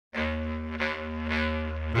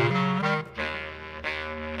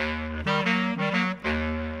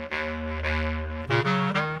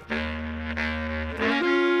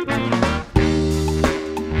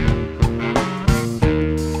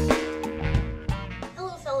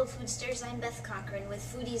listeners, I'm Beth Cochran with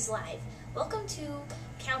Foodies Live. Welcome to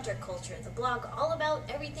Counterculture, the blog all about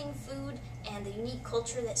everything food and the unique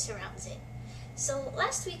culture that surrounds it. So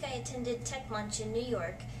last week I attended Tech Munch in New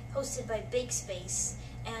York, hosted by Bake Space,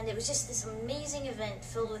 and it was just this amazing event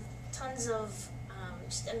filled with tons of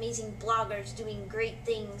just amazing bloggers doing great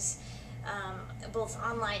things, both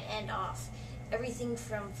online and off. Everything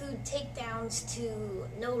from food takedowns to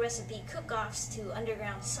no recipe cook-offs to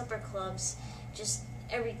underground supper clubs, just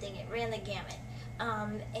everything. It ran the gamut.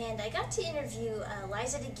 And I got to interview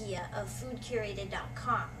Liza DeGia of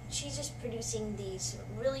foodcurated.com. She's just producing these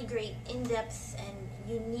really great in-depth and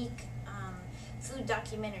unique food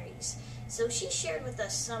documentaries. So she shared with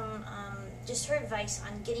us some just her advice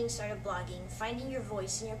on getting started blogging, finding your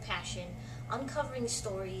voice and your passion, uncovering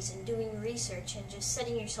stories and doing research and just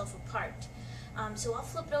setting yourself apart. So I'll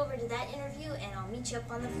flip it over to that interview and I'll meet you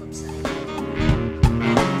up on the flip side.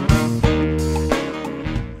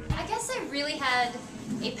 I guess I really had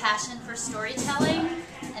a passion for storytelling,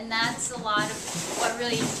 and that's a lot of what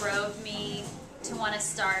really drove me to want to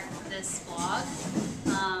start this blog.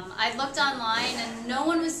 I looked online and no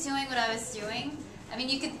one was doing what I was doing. I mean,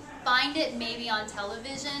 you could find it maybe on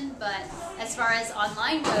television, but as far as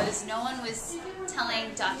online goes, no one was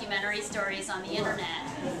telling documentary stories on the internet.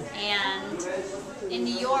 And in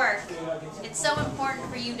New York, it's so important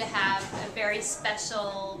for you to have a very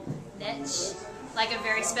special niche, like a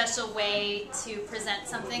very special way to present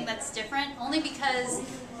something that's different, only because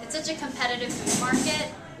it's such a competitive food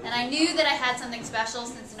market. And I knew that I had something special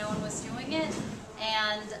since no one was doing it,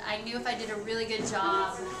 and I knew if I did a really good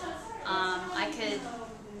job, I could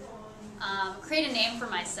create a name for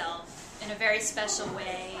myself in a very special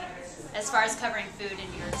way as far as covering food in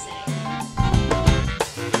New York City.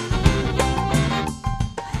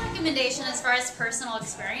 My recommendation as far as personal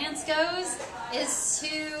experience goes is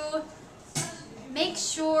to make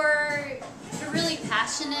sure you're really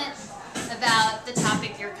passionate about the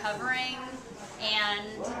topic you're covering, and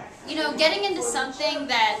getting into something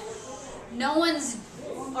that no one's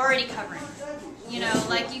already covering.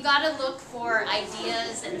 Like, you gotta look for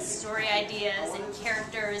ideas and story ideas and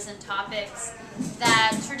characters and topics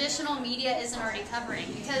that traditional media isn't already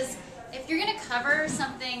covering. Because if you're gonna cover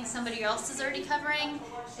something somebody else is already covering,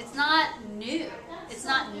 it's not new. It's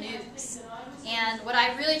not news. And what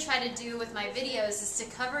I really try to do with my videos is to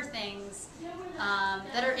cover things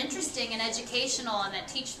that are interesting and educational and that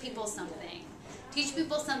teach people something. Teach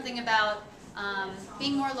people something about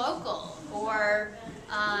being more local, or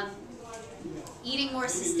eating more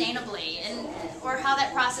sustainably, or how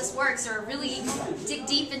that process works, or really dig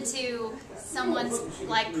deep into someone's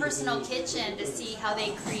personal kitchen to see how they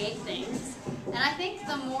create things. And I think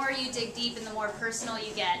the more you dig deep and the more personal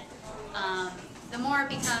you get, the more it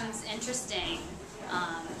becomes interesting,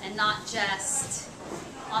 and not just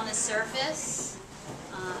on the surface.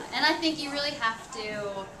 And I think you really have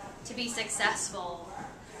to be successful.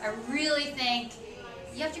 I really think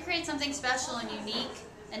you have to create something special and unique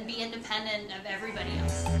and be independent of everybody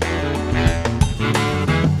else. I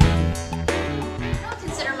don't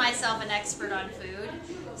consider myself an expert on food,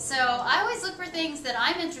 so I always look for things that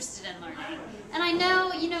I'm interested in learning. And I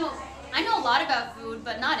know, I know a lot about food,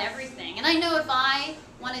 but not everything. And I know if I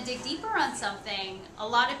want to dig deeper on something, a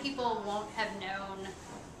lot of people won't have known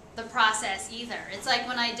the process either. It's like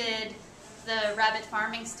when I did the rabbit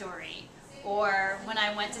farming story, or when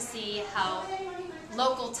I went to see how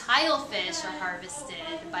local tile fish are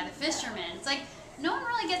harvested by the fishermen. It's like, no one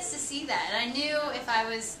really gets to see that. And I knew if I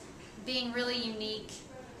was being really unique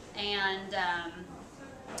and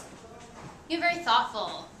very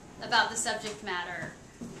thoughtful about the subject matter,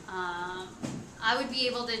 I would be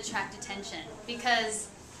able to attract attention. Because,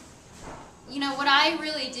 what I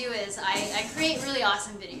really do is I create really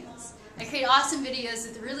awesome videos. I create awesome videos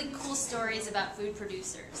with really cool stories about food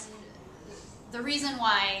producers. The reason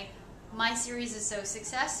why my series is so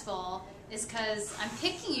successful is because I'm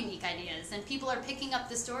picking unique ideas, and people are picking up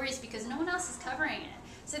the stories because no one else is covering it.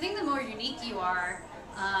 So I think the more unique you are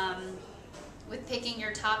with picking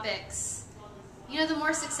your topics, the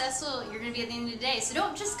more successful you're going to be at the end of the day. So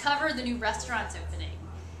don't just cover the new restaurants opening.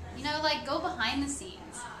 Go behind the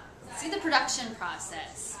scenes, see the production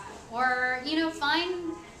process, or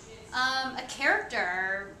find a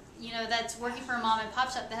character that's working for a mom and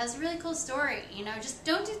pop shop that has a really cool story. Just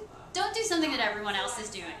don't do something that everyone else is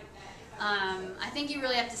doing. I think you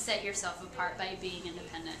really have to set yourself apart by being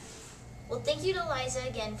independent. Well, thank you to Liza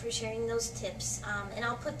again for sharing those tips, and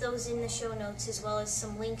I'll put those in the show notes, as well as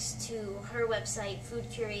some links to her website,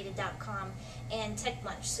 foodcurated.com, and Tech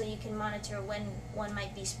Munch, so you can monitor when one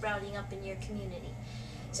might be sprouting up in your community.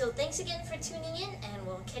 So thanks again for tuning in, and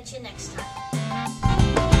we'll catch you next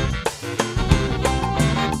time.